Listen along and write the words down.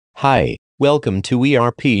Hi, welcome to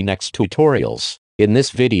ERPNext tutorials. In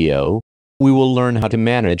this video, we will learn how to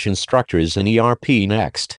manage instructors in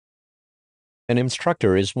ERPNext. An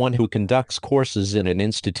instructor is one who conducts courses in an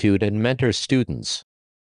institute and mentors students.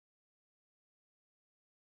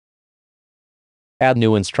 Add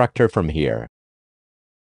new instructor from here.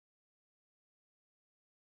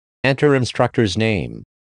 Enter instructor's name.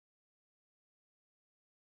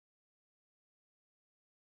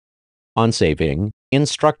 On saving,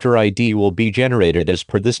 instructor ID will be generated as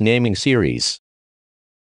per this naming series.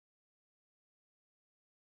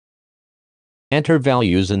 Enter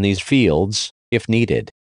values in these fields, if needed.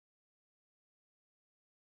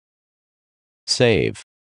 Save.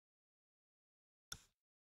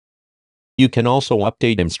 You can also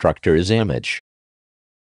update instructor's image.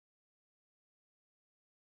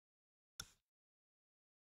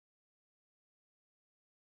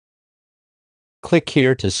 Click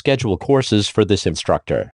here to schedule courses for this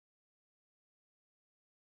instructor.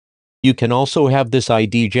 You can also have this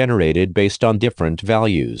ID generated based on different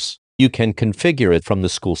values. You can configure it from the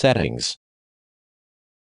school settings.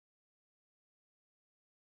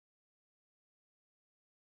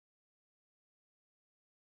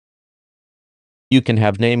 You can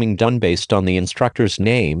have naming done based on the instructor's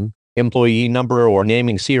name, employee number, or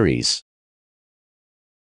naming series.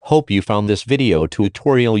 Hope you found this video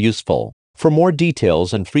tutorial useful. For more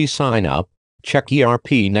details and free sign-up, check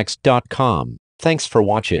ERPNext.com. Thanks for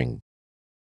watching.